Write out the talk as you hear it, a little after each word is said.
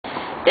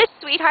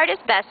sweetheart is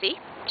Bessie.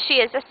 She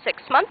is a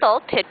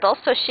 6-month-old pit bull,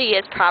 so she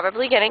is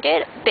probably going to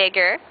get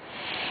bigger.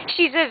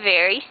 She's a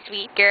very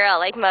sweet girl,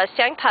 like most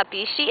young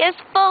puppies. She is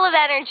full of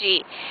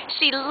energy.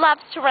 She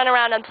loves to run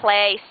around and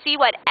play, see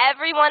what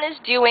everyone is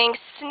doing,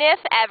 sniff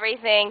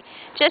everything.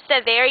 Just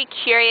a very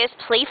curious,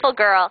 playful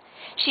girl.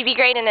 She'd be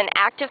great in an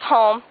active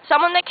home,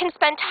 someone that can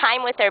spend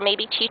time with her,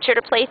 maybe teach her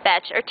to play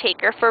fetch or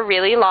take her for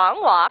really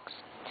long walks.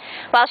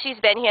 While she's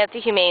been here at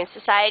the Humane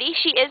Society,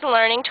 she is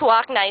learning to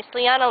walk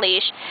nicely on a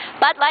leash,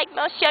 but like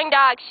most young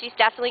dogs, she's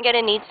definitely going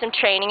to need some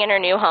training in her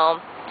new home.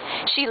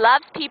 She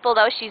loves people,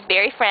 though. She's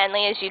very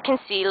friendly, as you can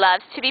see,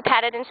 loves to be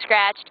petted and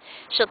scratched.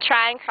 She'll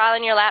try and crawl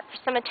in your lap for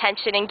some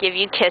attention and give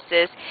you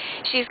kisses.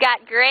 She's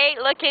got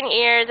great-looking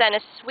ears and a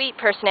sweet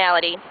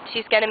personality.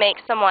 She's going to make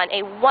someone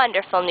a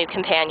wonderful new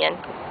companion.